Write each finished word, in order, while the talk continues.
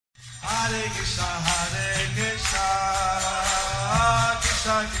Krishna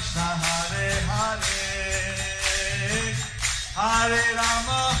Krishna Hare Hare Hare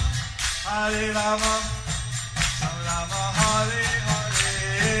Rama Rama Rama Hare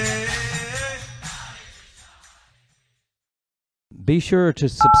Hare. Be sure to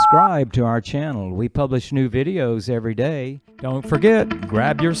subscribe to our channel. We publish new videos every day. Don't forget,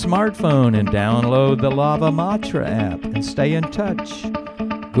 grab your smartphone and download the Lava Matra app and stay in touch.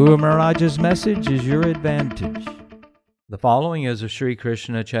 Guru Maharaj's message is your advantage. The following is a Sri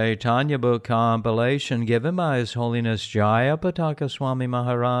Krishna Chaitanya book compilation given by His Holiness Jayapataka Swami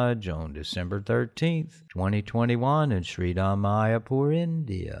Maharaj on December 13th, 2021 in Sridham, Mayapur,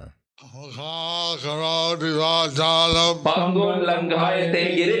 India. Pangun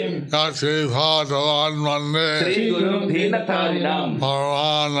Langayate Girim Sri Gurum Bhinatarinam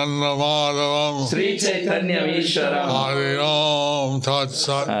Sri Chaitanya Ishwaram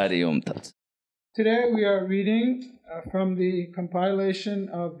Hari Om Tat. Today we are reading from the compilation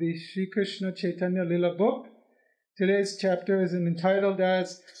of the Sri Krishna Chaitanya Lila book. Today's chapter is entitled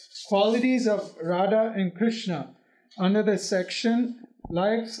as Qualities of Rādhā and Kṛṣṇa under the section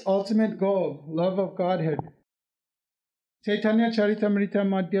Life's Ultimate Goal, Love of Godhead. Chaitanya Charitamrita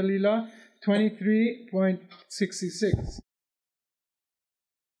Madhya Lila 23.66.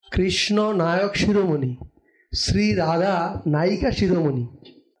 Krishna Nayak Shiromani, Sri Rādhā Naika Shiromani.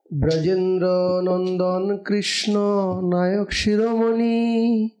 Brajendra Nandan Krishna Nayak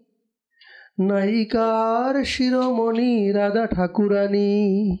Shiromani, Naikar Shiromani Radha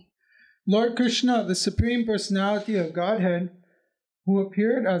Thakurani. Lord Krishna, the Supreme Personality of Godhead, who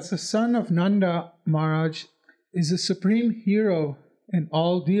appeared as the son of Nanda Maharaj, is the supreme hero in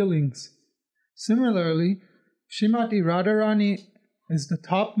all dealings. Similarly, Srimati Radharani is the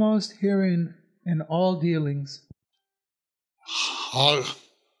topmost heroine in all dealings.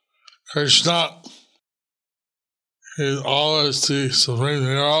 Krishna is always the supreme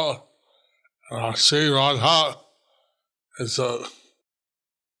hero, and Sri Radha is the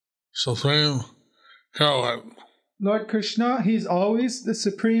supreme heroine. Lord Krishna, He's always the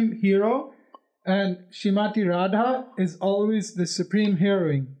supreme hero, and Srimati Radha is always the supreme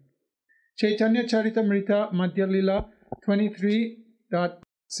heroine. Chaitanya Charitamrita Madhya Lila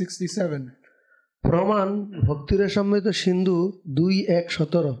 23.67. Praman Bhaktira Samrita Sindhu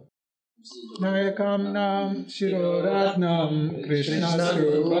 2:1-17. Nayakam Nam Shiroratnam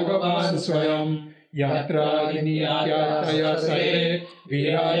Krishnastu Bhagavan Swayam Yatra Giniyatyataya Saye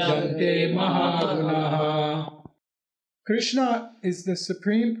Virajante Mahagunaha. Krishna is the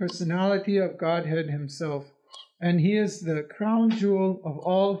Supreme Personality of Godhead Himself, and He is the crown jewel of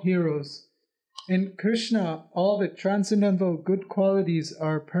all heroes. In Krishna, all the transcendental good qualities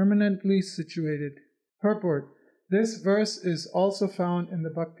are permanently situated. Purport. This verse is also found in the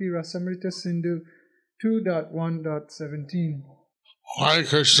Bhakti Rasamrita Sindhu 2.1.17. Why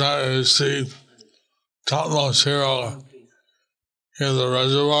Krishna is the topmost hero? He is the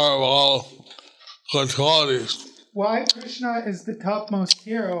reservoir of all good qualities. Why Krishna is the topmost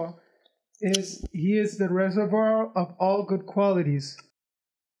hero is He is the reservoir of all good qualities.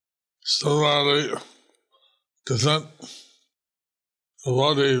 Similarly, different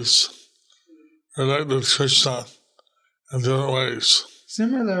devotees relate to Krishna in different ways.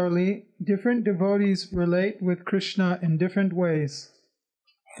 Similarly, different devotees relate with Krishna in different ways.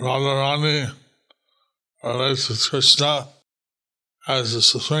 Radharani relates with Krishna as the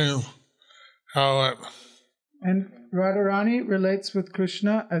supreme heroine. And Radharani relates with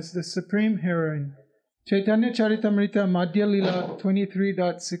Krishna as the supreme heroine. Chaitanya Charitamrita Madhya Lila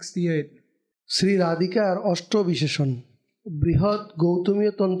 23.68. Sri Radhikar Ashto Visheshan Brihat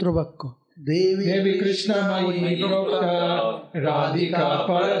Gautamiya Tantra Vakya Devi Krishna Mayi Prokta Radhika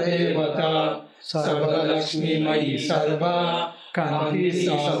Paradevata Sarva Lakshmi Mayi Sarva Kanti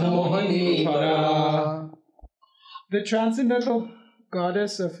Samohani Para. The transcendental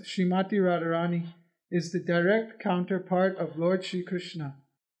goddess of Srimati Radharani is the direct counterpart of Lord Sri Krishna.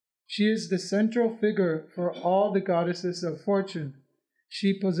 She is the central figure for all the goddesses of fortune.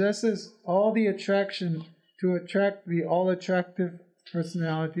 She possesses all the attraction to attract the all-attractive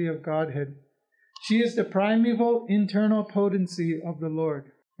personality of Godhead. She is the primeval internal potency of the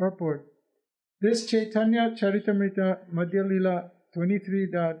Lord. Purport. This Chaitanya Charitamrita Madhya Lila 23.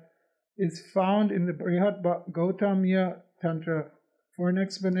 is found in the Brihat Gautamiya Tantra. For an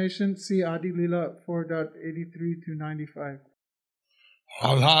explanation, see Adi Lila 4.83-95.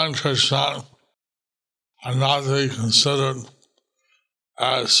 Rādhā and Kṛṣṇa are not to be considered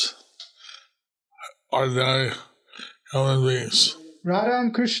as ordinary human beings. Rādhā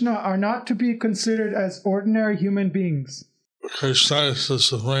and Kṛṣṇa are not to be considered as ordinary human beings. Krishna is the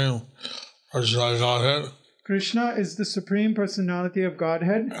supreme Krishna Godhead. Krishna is the Supreme Personality of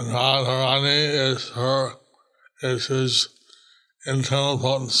Godhead. And Radharani is his internal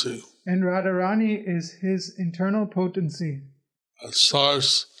potency. And Radharani is his internal potency. The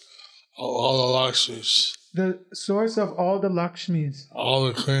source of all the Lakshmis. The source of all the Lakshmis. All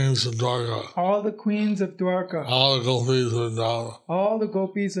the queens of Dwarka. All the queens of Dwarka. All the gopis of Vrindavan. All the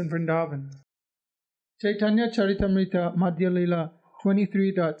gopis in Vrindavan. Chaitanya Charitamrita Madhya Lila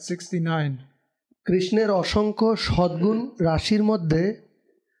 23.69. কৃষ্ণের অসংখ্য সদ্গুণ রাশির মধ্যে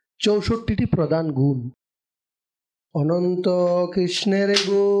 ৬৪টি প্রধান গুণ। অনন্ত কৃষ্ণের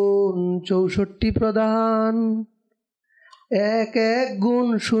গুণ ৬৪ প্রধান, এক এক গুণ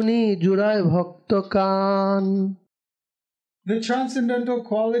শুনি জুড়ায় ভক্ত কান। The transcendental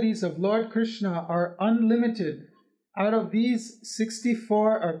qualities of Lord Krishna are unlimited. Out of these, 64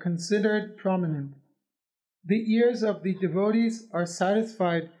 are considered prominent. The ears of the devotees are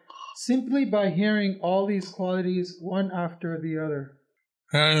satisfied simply by hearing all these qualities one after the other.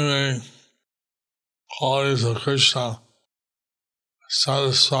 Hearing the qualities of Krishna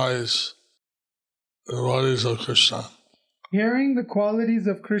satisfies the devotees of Krishna. Hearing the qualities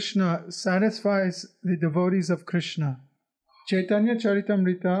of Krishna satisfies the devotees of Krishna. Chaitanya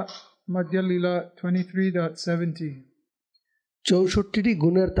Charitamrita Madhya Lila 23.70. ৬৪টি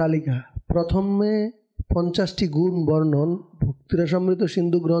গুণের তালিকা। প্রথমে 50টি গুণ বর্ণন ভক্তিরসামৃত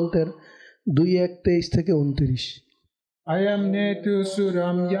সিন্ধু গ্রন্থের 2.1.23 থেকে 29। Ayam netu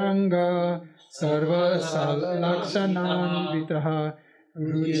suram yanga sarva lakshananvitaha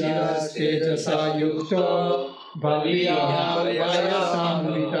ruchiras tejasa yukto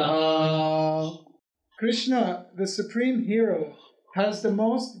baliyasamvitaha. Krishna, the supreme hero, has the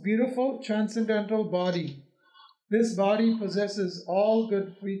most beautiful transcendental body. This body possesses all good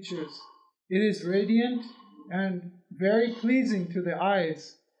features. It is radiant and very pleasing to the eyes.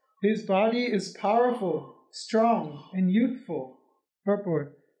 His body is powerful, strong, and youthful. Purport.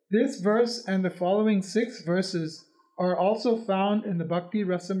 This verse and the following 6 verses are also found in the Bhakti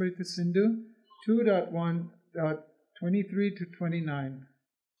Rasamrita Sindhu 2.1.23 to 29.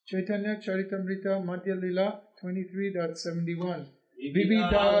 Chaitanya Charitamrita Madhya Lila 23.71.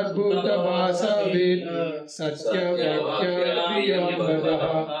 Vividad Buddha Vasa Ved Satya Vakya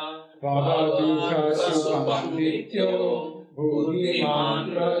Priyambadaha Vahadukha Sukham Nityo Buddhiman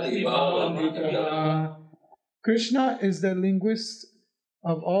Pratibhavamitaha. Krishna is the linguist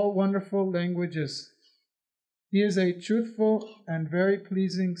of all wonderful languages. He is a truthful and very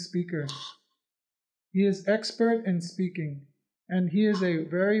pleasing speaker. He is expert in speaking, and he is a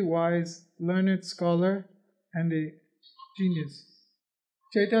very wise, learned scholar and a genius.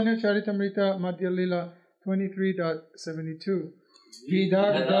 Chaitanya Charitamrita Madhya Lila 23.72.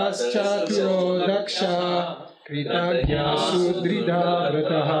 Vidagdascha piro daksha kritagya sudridha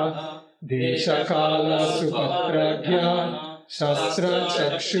vrataha deshakala supatragya shastra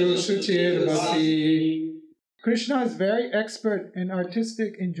chakshu suchirvasi. Krishna is very expert in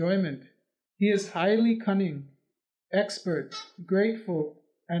artistic enjoyment. He is highly cunning, expert, grateful,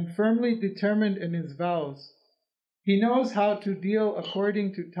 and firmly determined in his vows. He knows how to deal according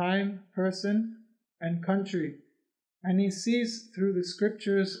to time, person, and country, and he sees through the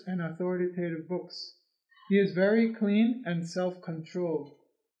scriptures and authoritative books. He is very clean and self-controlled.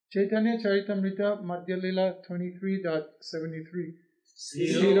 Chaitanya Charitamrita Madhya Lila 23.73.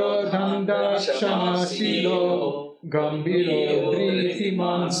 Siro dhamda shamashilo gambiro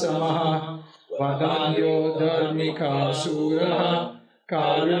dritiman samaha vadanyo dharmika suraha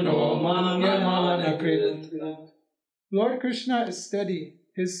karuno manyamanakrit. Lord Krishna is steady,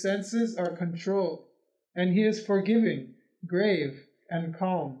 his senses are controlled, and he is forgiving, grave, and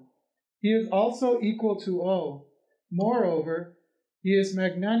calm. He is also equal to all. Moreover, he is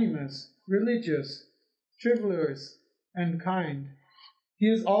magnanimous, religious, chivalrous, and kind. He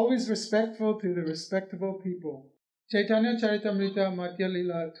is always respectful to the respectable people. Chaitanya Charitamrita Madhya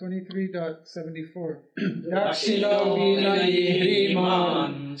Lila 23.74. Dakshina vinayi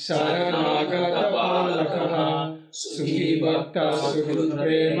hriman saranagata palakaha sukhi bhakta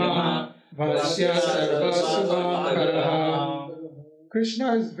suhrupremaha vasya sarva subhakaraha. Krishna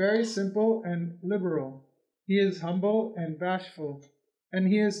is very simple and liberal. He is humble and bashful, and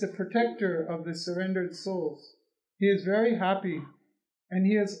he is the protector of the surrendered souls. He is very happy, and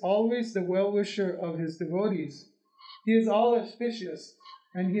he is always the well-wisher of his devotees. He is all auspicious,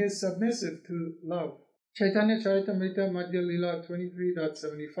 and he is submissive to love. Chaitanya Charitamrita Madhya Lila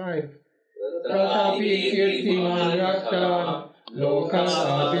 23.75. Pratapi kirtiman rakta loka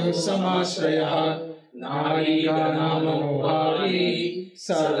sadhu samasrayaha narigana manohari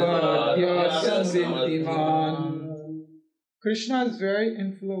sarvaradhya sandintiman. Krishna is very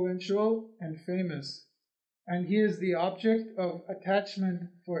influential and famous, and he is the object of attachment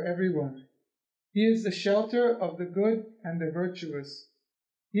for everyone. He is the shelter of the good and the virtuous.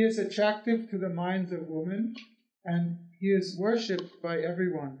 He is attractive to the minds of women, and he is worshipped by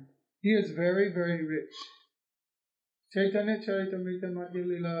everyone. He is very, very rich. Chaitanya Charitamrita Madhya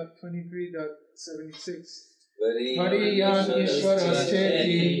Lila 23.76. Variyan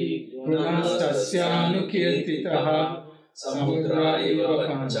Ishwarascheti Gunastasyanukirtitaha Samudra iva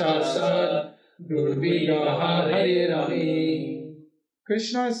panchasad durvigaha harirami.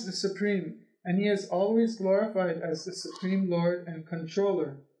 Krishna is the Supreme, and he is always glorified as the Supreme Lord and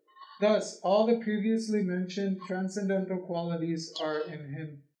Controller. Thus, all the previously mentioned transcendental qualities are in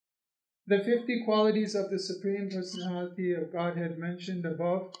him. The 50 qualities of the Supreme Personality of Godhead mentioned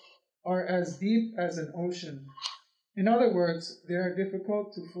above are as deep as an ocean. In other words, they are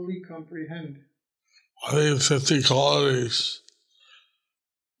difficult to fully comprehend. What are these 50 qualities?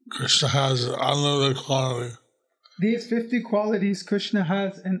 Krishna has an unlimited quantity. These 50 qualities Krishna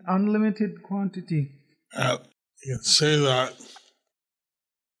has in unlimited quantity. And you can see that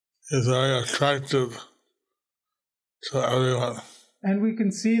he's very attractive to everyone. And we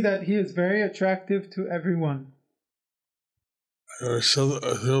can see that he is very attractive to everyone. If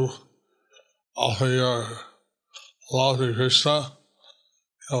you offer your love to Krishna,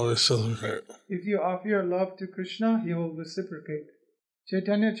 he'll reciprocate. If you offer your love to Krishna, he will reciprocate.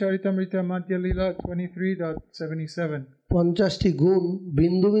 Chaitanya Charitamrita Madhya Lila 23.77. 50টি গুণ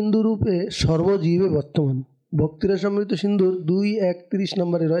বিন্দু বিন্দু রূপে সর্বজীবে বর্তমান। ভক্তিরসামৃত সিন্ধুর 2:31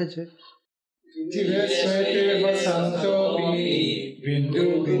 নম্বরে রয়েছে জীবে শ্বেতে বসন্তোপি বিন্দু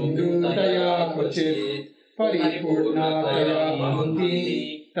বিন্দু দয়া ক্বচিৎ পরিপূর্ণাতয়া Mohanty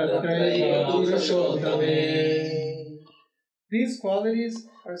তত্রৈব পুরুষোত্তমে. These qualities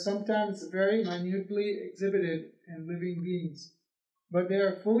are sometimes very minutely exhibited in living beings, but they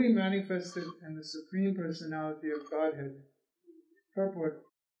are fully manifested in the Supreme Personality of Godhead. Purport.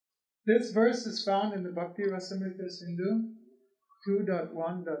 This verse is found in the Bhakti Rasamrita Sindhu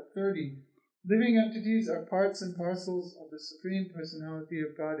 2.1.30. Living entities are parts and parcels of the Supreme Personality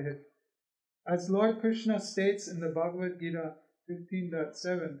of Godhead. As Lord Krishna states in the Bhagavad Gita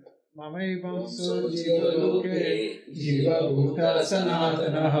 15.7, Mamaevam so jiva loke jiva bhuta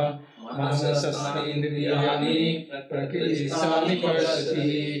sanatanaha manasasnindriyani prakritisani karshati.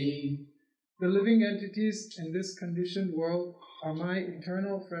 The living entities in this conditioned world are my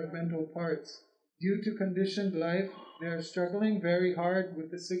eternal fragmental parts. Due to conditioned life, they are struggling very hard with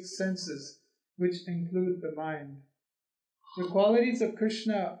the 6 senses, which include the mind. The qualities of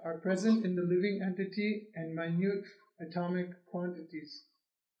Krishna are present in the living entity in minute atomic quantities.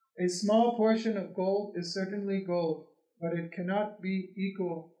 A small portion of gold is certainly gold, but it cannot be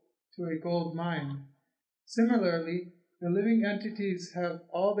equal to a gold mine. Similarly, the living entities have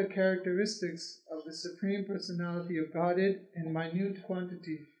all the characteristics of the Supreme Personality of Godhead in minute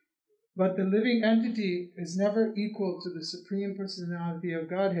quantity, but the living entity is never equal to the Supreme Personality of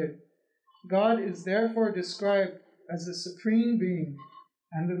Godhead. God is therefore described as the Supreme Being,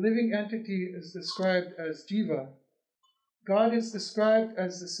 and the living entity is described as Jiva. God is described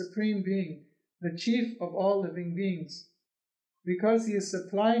as the Supreme Being, the chief of all living beings, because he is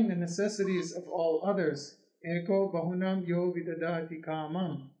supplying the necessities of all others. Eko bahunam yo vidadati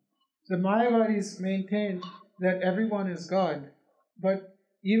kamam. The Mayavadis maintain that everyone is God, but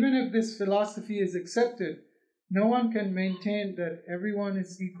even if this philosophy is accepted, no one can maintain that everyone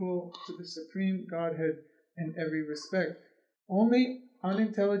is equal to the Supreme Godhead in every respect. Only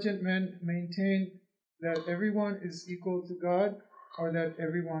unintelligent men maintain that everyone is equal to God or that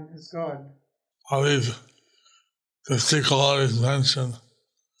everyone is God. All these 50 qualities mentioned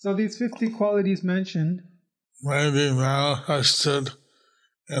So these 50 qualities mentioned may be manifested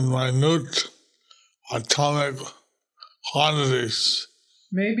in minute atomic quantities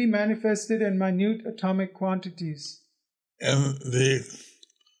may be manifested in minute atomic quantities in the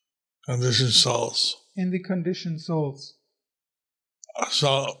conditioned souls. in the conditioned souls.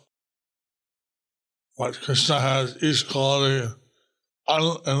 So, what Krishna has, each quality in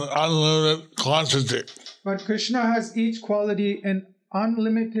unlimited quantity. But Krishna has each quality in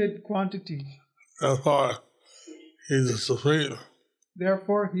unlimited quantity. Therefore, he's the Supreme.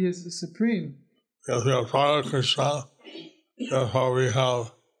 Therefore, he is the Supreme. Because we are part of Krishna, therefore we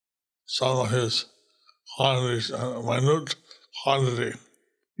have some of his quantities, minute quantity.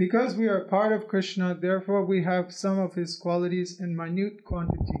 Because we are part of Krishna, therefore we have some of his qualities in minute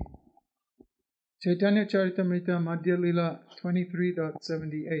quantity. Chaitanya Charitamrita Madhya Lila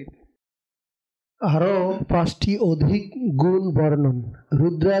 23.78. আরও 5টি অধিক গুণ বর্ণন।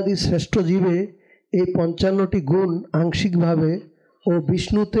 রুদ্রাদি শ্রেষ্ঠ জীবে এই 55টি গুণ আংশিকভাবে ও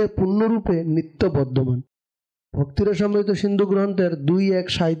বিষ্ণুতে পূর্ণরূপে নিত্য বর্ধমান। ভক্তিরসামৃত সিন্ধু গ্রন্থের 2:1,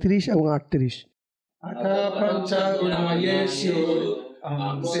 37 এবং 38। अथा पंचगुणयेषु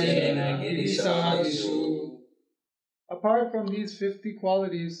अंशेन गिरिशादिषु. Apart from these 50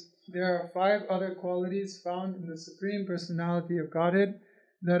 qualities, there are 5 other qualities found in the Supreme Personality of Godhead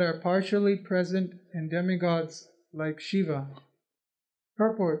that are partially present in demigods like Shiva.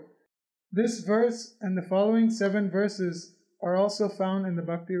 Purport. This verse and the following 7 verses are also found in the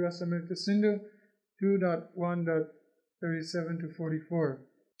Bhakti Rasamrita Sindhu 2.1.37-44.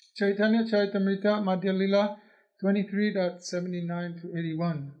 Chaitanya Charitamrita Madhya Lila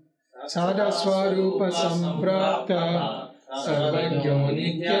 23.79-81. Sada Swarupa Samprapta Sarvagyo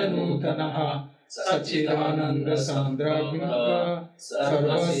Nitya Nutanaha Sachidananda Sandragna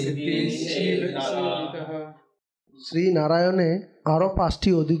Sarvasiddhi Shivasuditaha. Shri নারায়ণে আরও 5টি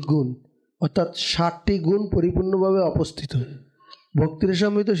অধিক গুণ অর্থাৎ 60টি গুণ পরিপূর্ণভাবে অবস্থিত।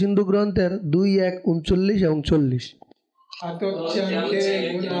 ভক্তিরসামৃত সিন্ধু গ্রন্থের 2:1, 39 এবং 40। अतोच्यन्ते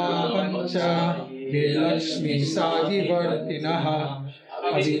गुणा पंच विलक्ष्मी साधिवर्तिनः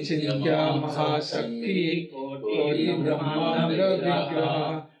अविचिन्त्य महाशक्ति कोटि ब्रह्मांड विग्रह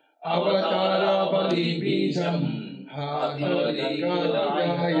अवतार बलि बीजं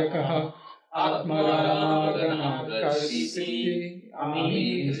हाथलिगायकः आत्मरामागणाकर्षिति अमी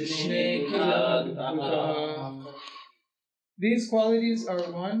कृष्णे किलाद्भुतः. These qualities are: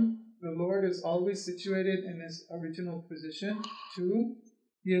 1. The Lord is always situated in His original position. 2.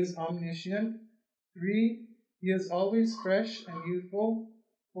 He is omniscient. 3. He is always fresh and youthful.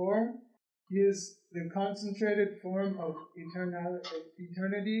 4. He is the concentrated form of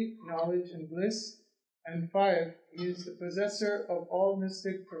eternity, knowledge, and bliss. And 5. He is the possessor of all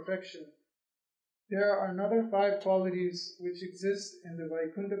mystic perfection. There are another 5 qualities which exist in the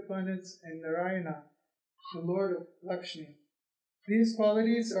Vaikuntha planets and Narayana, the Lord of Lakshmi. These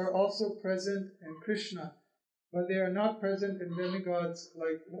qualities are also present in Krishna, but they are not present in demigods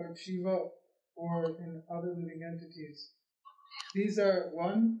like Lord Shiva or in other living entities. These are: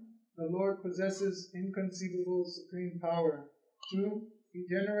 1. The Lord possesses inconceivable supreme power. 2. He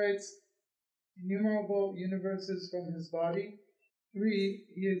generates innumerable universes from his body. 3.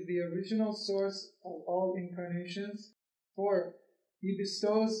 He is the original source of all incarnations. 4. He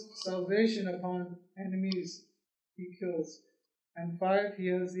bestows salvation upon enemies he kills. And 5. He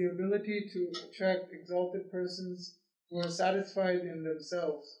has the ability to attract exalted persons who are satisfied in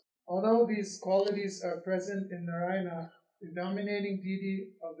themselves. Although these qualities are present in Narayana, the dominating deity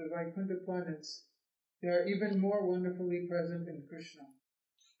of the Vaikuntha planets, they are even more wonderfully present in Krishna.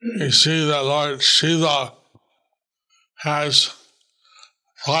 You see that Lord Shiva has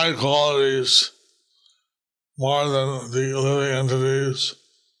 5 qualities more than the living entities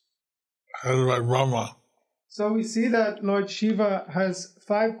headed by Brahma. So we see that Lord Shiva has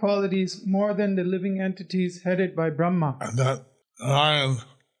 5 qualities more than the living entities headed by Brahma. And that Narayan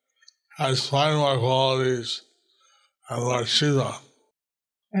has 5 more qualities than Lord Shiva.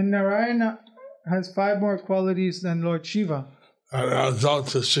 And Narayana has 5 more qualities than Lord Shiva. That adds up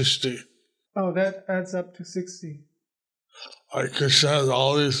to 60. Oh, that adds up to 60. Like Krishna has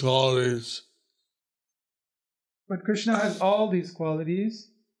all these qualities. But Krishna has all these qualities.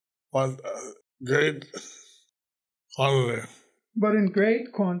 But great quantity. But in great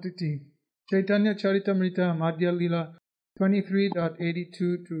quantity. Chaitanya Charitamrita Madhya Lila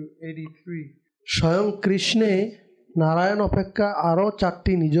 23.82-83. স্বয়ং কৃষ্ণে নারায়ণ অপেক্ষা আরও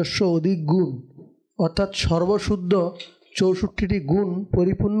 4টি নিজস্ব অধিক গুণ অর্থাৎ সর্বশুদ্ধ 64টি গুণ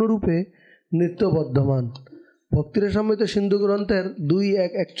পরিপূর্ণরূপে নিত্য বর্ধমান। ভক্তিরসামৃত সিন্ধু গ্রন্থের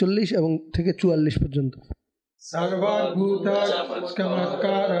 2:1, 41 এবং থেকে 44 পর্যন্ত। Sarvabhuta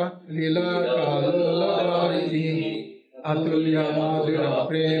Chamatkara Lila Kalalaridhi Atulya Madhura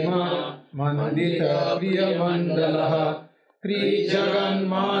Prema Mandita Priya Mandalaha Pri Jagan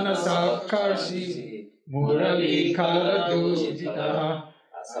Manasakarshi Murali Kaladujitaha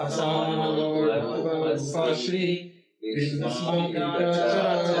Asana Lord Bhavashri Vishmamita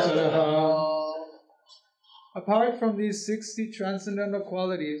Characharaha. Apart from these 60 transcendental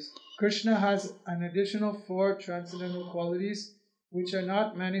qualities, Krishna has an additional 4 transcendental qualities which are not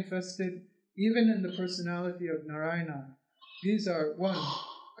manifested even in the personality of Narayana. These are: 1.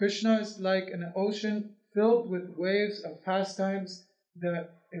 Krishna is like an ocean filled with waves of pastimes that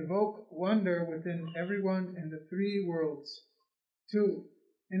evoke wonder within everyone in the 3 worlds. 2.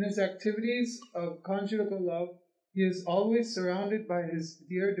 In his activities of conjugal love, he is always surrounded by his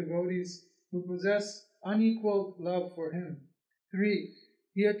dear devotees who possess unequaled love for him. 3.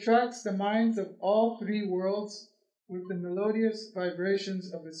 He attracts the minds of all 3 worlds with the melodious vibrations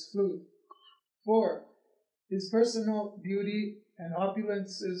of his flute. 4. His personal beauty and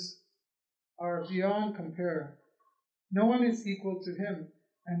opulences are beyond compare. No one is equal to him,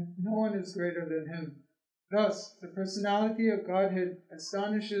 and no one is greater than him. Thus, the personality of Godhead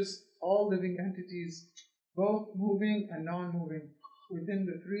astonishes all living entities, both moving and non-moving, within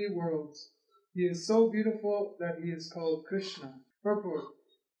the three worlds. He is so beautiful that he is called Krishna. Purport.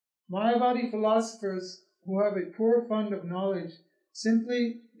 Mayavadi philosophers who have a poor fund of knowledge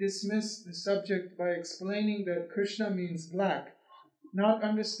simply dismiss the subject by explaining that Krishna means black, not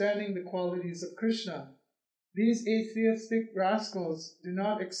understanding the qualities of Krishna. These atheistic rascals do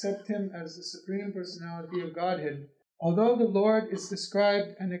not accept him as the Supreme Personality of Godhead. Although the Lord is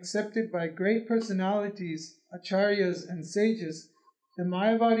described and accepted by great personalities, acharyas and sages, the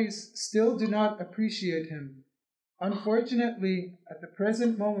Mayavadis still do not appreciate him. Unfortunately, at the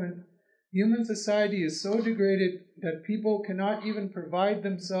present moment, human society is so degraded that people cannot even provide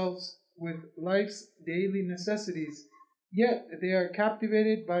themselves with life's daily necessities. Yet they are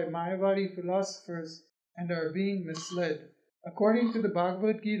captivated by Mayavadi philosophers and are being misled. According to the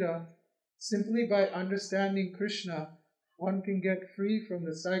Bhagavad Gita, simply by understanding Krishna, one can get free from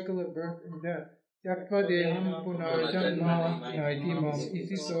the cycle of birth and death. Tyakva deham punarjanma naitimam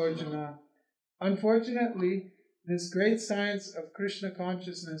iti sorjana. Unfortunately, this great science of Krishna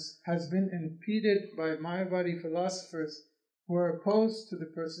consciousness has been impeded by Mayavadi philosophers who are opposed to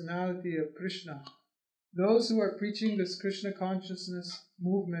the personality of Krishna. Those who are preaching this Krishna consciousness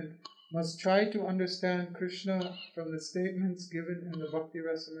movement must try to understand Krishna from the statements given in the Bhakti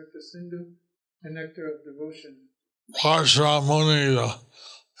Rasamrita Sindhu, the Nectar of Devotion. Parashara Muni, the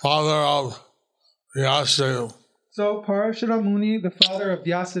father of Vyasadeva. So Parashara Muni, the father of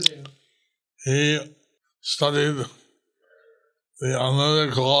Vyasadeva, he studied the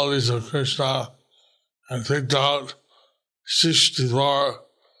unlimited qualities of Krishna and picked out 64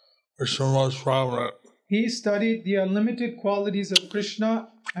 which were most prominent. He studied the unlimited qualities of Krishna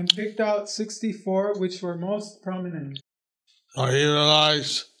and picked out 64 which were most prominent. So he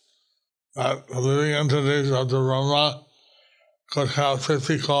realized that the living entities of the Brahma could have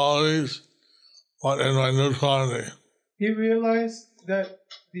 50 qualities, but in minute quantity. He realized that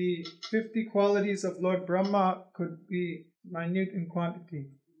the 50 qualities of Lord Brahma could be minute in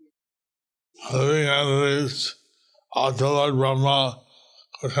quantity. The living entities of the Lord Brahma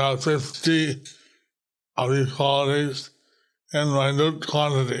could have 50 of these qualities in minute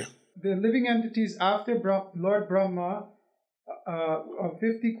quantity. The living entities after Lord Brahma of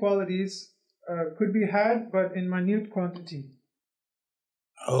 50 qualities could be had, but in minute quantity.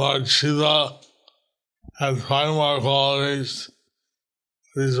 Lord Shiva had 5 more qualities.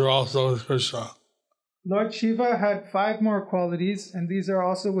 These are also with Krishna. Lord Shiva had 5 more qualities, and these are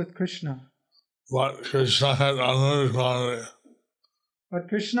also with Krishna. But Krishna had unlimited quantity. But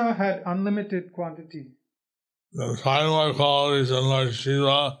Krishna had unlimited quantity. The 5 more qualities in Lord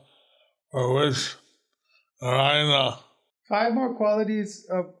Shiva were with Narayana. 5 more qualities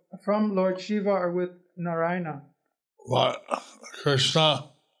from Lord Shiva are with Narayana. But Krishna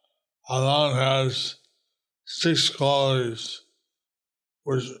alone has 6 qualities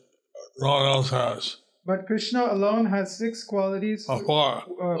which no one else has. But Krishna alone has 6 qualities,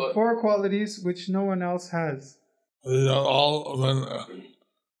 4 qualities which no one else has. These have all been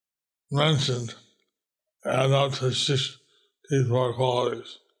mentioned, add up to 64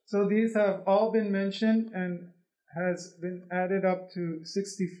 qualities. So these have all been mentioned and has been added up to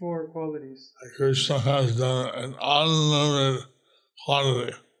 64 qualities. Krishna has done an unlimited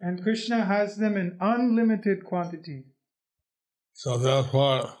quantity. And Krishna has them in unlimited quantity. So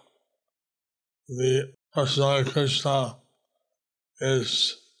therefore, the personality of Krishna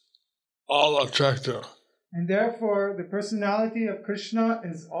is all attractive. And therefore, the personality of Krishna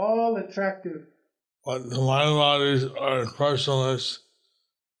is all attractive. But the Mayavadis are impersonalists.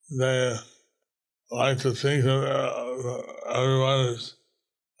 They like to think of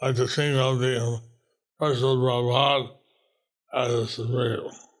the personal Brahman as a supreme.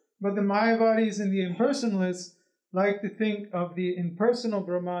 But the Mayavadis and the impersonalists like to think of the impersonal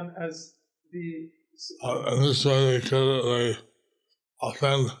Brahman as the... And this way they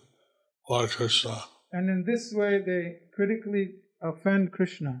offend Lord Krishna. And in this way they critically offend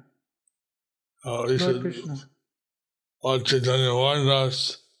Krishna. Lord Krishna. Lord Chaitanya warned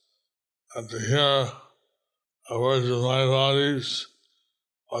us that to hear the words of Mayavadis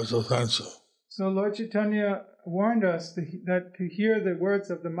was offensive. So Lord Chaitanya warned us that to hear the words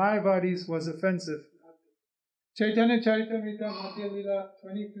of the Mayavadis was offensive. Chaitanya Charitamrita Madhya Lila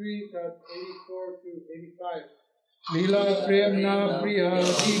 23.84 to 85. Lila Premna Priya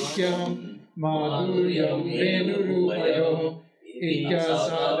Dikyam Madhuryam Venurupayo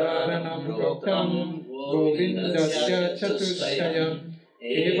Ikyasadharanam proktam govindasya chatushayam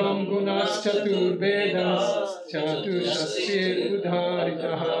evam gunas chaturvedas chatushasya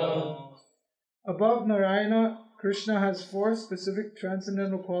udharitaha. Above Narayana, Krishna has 4 specific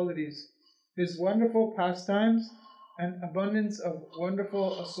transcendental qualities: his wonderful pastimes, an abundance of wonderful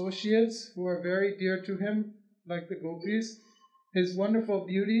associates who are very dear to him, like the gopis, his wonderful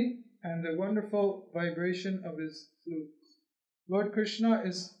beauty, and the wonderful vibration of his flute. Lord Krishna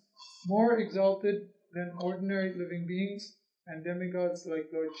is more exalted than ordinary living beings and demigods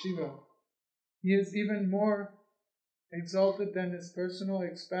like Lord Shiva. He is even more exalted than his personal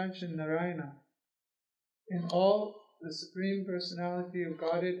expansion, Narayana. In all, the Supreme Personality of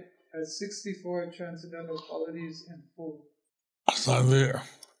Godhead has 64 transcendental qualities in full. So the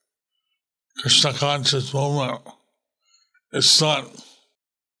Krishna conscious movement is done.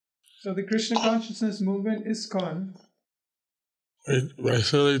 So the Krishna consciousness movement, ISKCON, We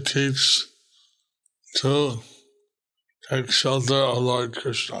basically teach to take shelter of Lord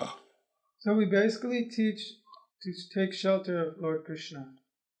Krishna. So we basically teach to take shelter of Lord Krishna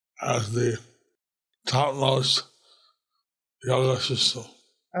As the topmost yoga system.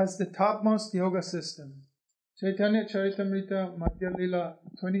 as the topmost yoga system. Chaitanya Charitamrita Madhya Lila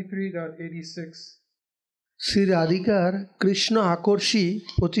 23.86. Shri রাধিকার Krishna আকর্ষী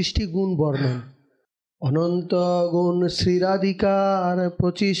 25টি গুণ বর্ণন। অনন্ত গুণ শ্রী রাধিকার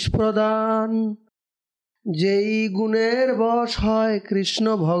 25 প্রদান, যেই গুণের বশ হয় কৃষ্ণ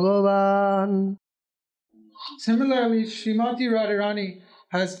ভগবান। Similarly, Srimati Radharani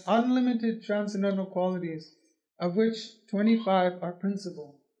has unlimited transcendental qualities, of which 25 are principal.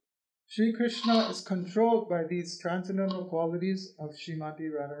 Sri Krishna is controlled by these transcendental qualities of Srimati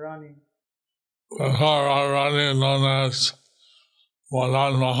Radharani. Radharani is known as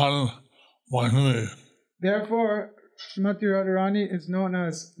Madan Mohan Mohini. Therefore, Srimati Radharani is known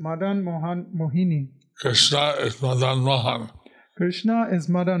as Madan Mohan Mohini. Krishna is Madan Mohan. Krishna is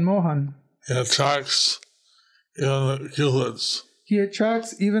Madan Mohan. He attracts even the cupids. He attracts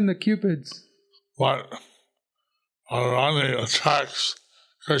even the cupids. But Radharani attracts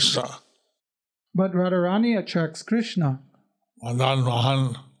Krishna. But Radharani attracts Krishna. Madan Mohan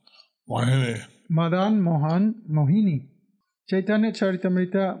Mohini. Madan Mohan Mohini. Chaitanya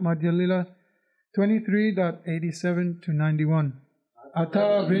Charitamrita Madhya Lila 23.87 to 91. Atha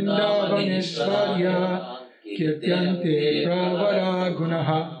Vrindavaneshvarya Kirtyante Pravara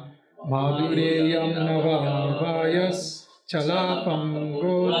Gunaha Madhureyam Navavayas Chalapam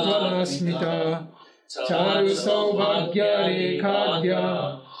Gojvalasmita Charu Saubhagya Rekhadya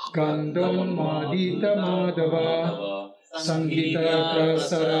Gandon Madita Madhava Sangita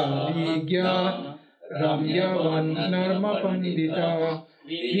Prasara Vigya Ramya Narma Pandita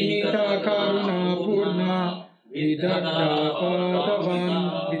Vinita Karuna Purna Vidagda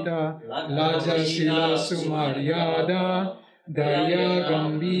Padavandita Lajasila Sumaryada Daya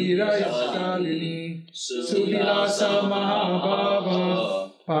Gambira Shalini Suvilasa Mahabhava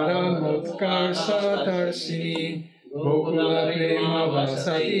Paramotkarsha Tarshini Gokula Prema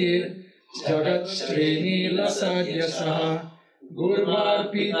Vasatir Jagat Shreni Lasadyasaha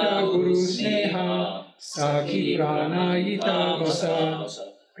Gurvarpita Guru Sneha Sakhi Pranayita Vasa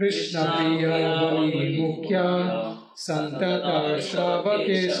Krishna Priya Bali Mukhya Santata Shrava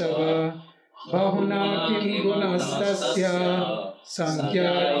Kesava Bahuna Kim Gunastasya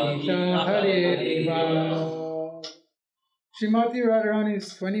Sankhya Ita Hare Riva. Srimati Radharani's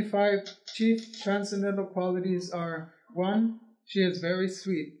 25 chief transcendental qualities are: 1. She is very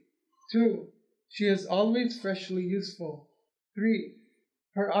sweet. 2. She is always freshly useful. 3.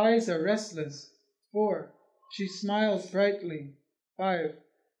 Her eyes are restless. 4. She smiles brightly. 5.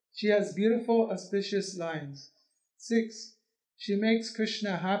 She has beautiful auspicious lines. 6. She makes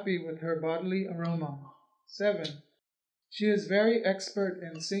Krishna happy with her bodily aroma. 7. She is very expert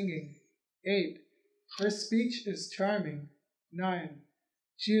in singing. 8. Her speech is charming. 9.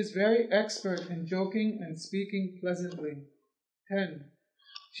 She is very expert in joking and speaking pleasantly. 10.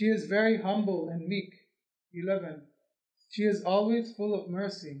 She is very humble and meek. 11. She is always full of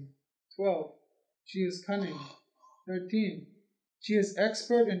mercy. 12. She is cunning. 13. She is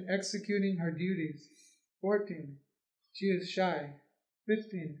expert in executing her duties. 14. She is shy.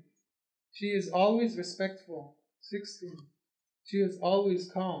 15. She is always respectful. 16. She is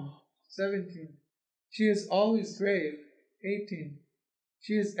always calm. 17. She is always grave. 18.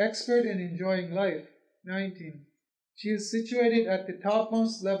 She is expert in enjoying life. 19. She is situated at the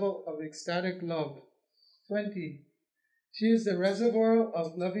topmost level of ecstatic love. 20. She is the reservoir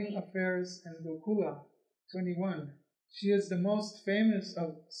of loving affairs in Gokula. 21. She is the most famous of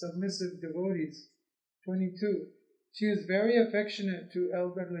submissive devotees. 22. She is very affectionate to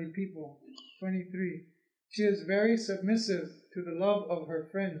elderly people. 23. She is very submissive to the love of her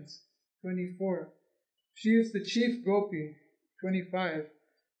friends. 24. She is the chief gopi. 25.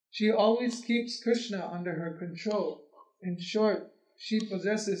 She always keeps Krishna under her control. In short, she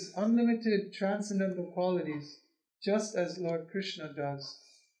possesses unlimited transcendental qualities, just as Lord Krishna does.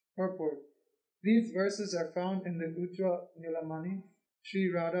 Purport. These verses are found in the Ujjva Nilamani,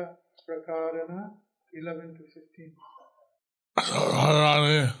 Sri Rādhā Prakārana 11 to 15. So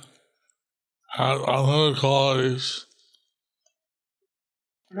Radharani has unlimited qualities.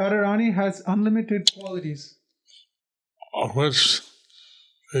 Radharani has unlimited qualities, of which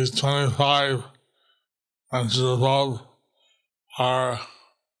these 25 mentioned above are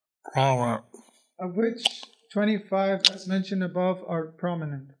prominent. of which 25, as mentioned above, are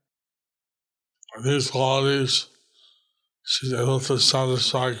prominent. These qualities, she's able to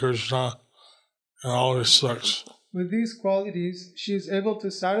satisfy Krishna in all respects. With these qualities, she is able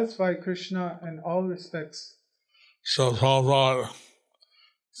to satisfy Krishna in all respects. So Prabhupada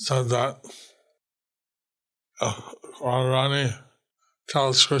said that Radharani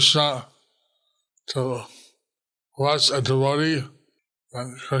tells Krishna to bless a devotee,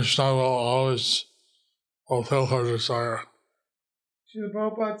 then Krishna will always fulfill her desire. Srila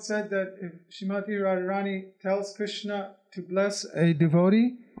Prabhupada said that if Srimati Radharani tells Krishna to bless a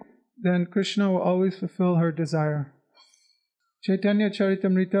devotee, then Krishna will always fulfill her desire. Chaitanya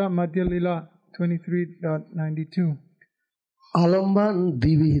Charitamrita Madhya Lila 23.92. আলম্বান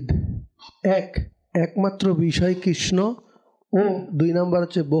দ্বিবিধ, একমাত্র বিষয় কৃষ্ণ ও 2 নম্বর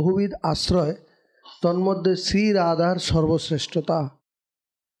হচ্ছে বহুবিধ আশ্রয়, তন্মধ্যে শ্রী রাধার সর্বশ্রেষ্ঠতা।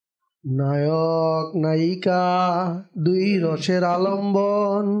 নায়ক নায়িকা 2 রসের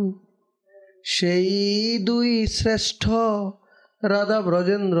আলম্বন, সেই 2 শ্রেষ্ঠ রাধা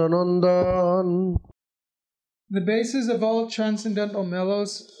ব্রজেন্দ্র নন্দন। The basis of all transcendental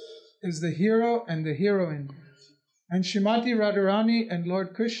mellows is the hero and the heroine. And Srimati Radharani and Lord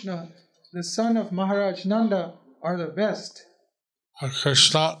Krishna, the son of Maharaj Nanda, are the best.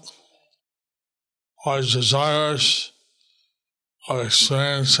 Krishna was desirous of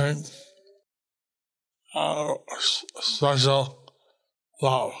experiencing special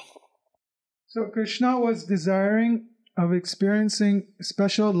love. So Krishna was desiring of experiencing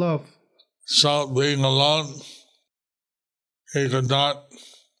special love. So being alone, he could not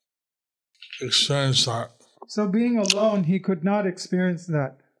experience that. So being alone, he could not experience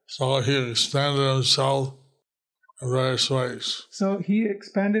that. So he expanded himself in various ways. So he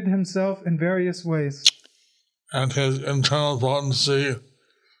expanded himself in various ways. And his internal potency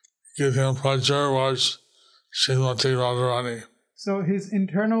give him pleasure was Srimati Radharani. So his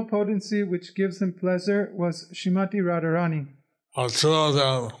internal potency which gives him pleasure was Srimati Radharani. The 2 of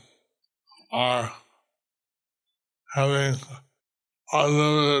them are having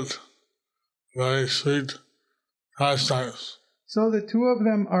unlimited, very sweet pastimes. So the 2 of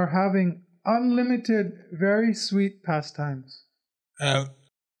them are having unlimited, very sweet pastimes. And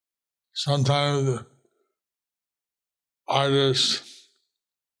sometimes the artists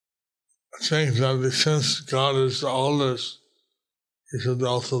think that since God is the oldest, he should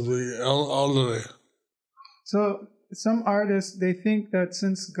also be elderly. So some artists, they think that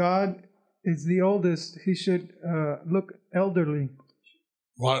since God is the oldest, he should look elderly.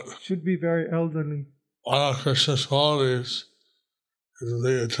 What? Should be very elderly. One of Krishna's qualities is to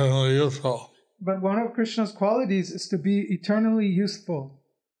be eternally youthful. But one of Krishna's qualities is to be eternally youthful.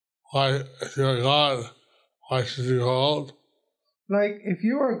 Why, if you're God, why should you grow old? Like, if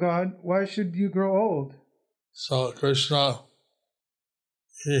you are God, why should you grow old? So Krishna,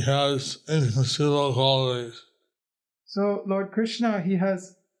 he has inconceivable qualities. So Lord Krishna, he has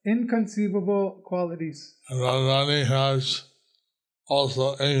inconceivable qualities. And Radharani has also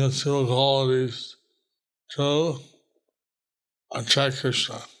inconceivable qualities to attract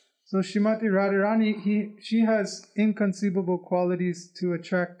Krishna. So Srimati Radharani, she has inconceivable qualities to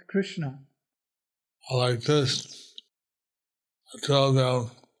attract Krishna. Like this, the 2 of them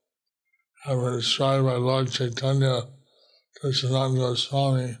have been described by Lord Chaitanya to Sanatana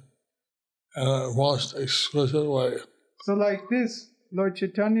Goswami in a most exquisite way. So like this, Lord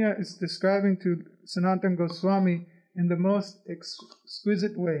Chaitanya is describing to Sanatana Goswami in the most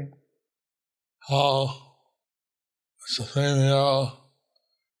exquisite way How the Supreme Hero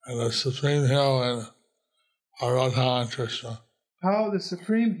and the Supreme Heroine are Rādhā and Kṛṣṇa. how the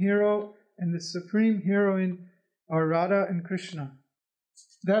Supreme Hero and the Supreme Heroine are Rādhā and Kṛṣṇa.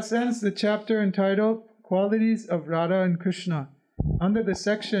 Thus ends the chapter entitled Qualities of Rādhā and Kṛṣṇa, under the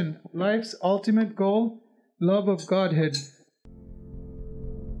section Life's Ultimate Goal, Love of Godhead.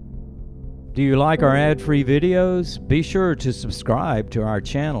 Do you like our ad-free videos? Be sure to subscribe to our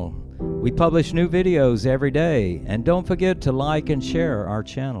channel. We publish new videos every day, and don't forget to like and share our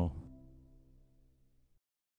channel.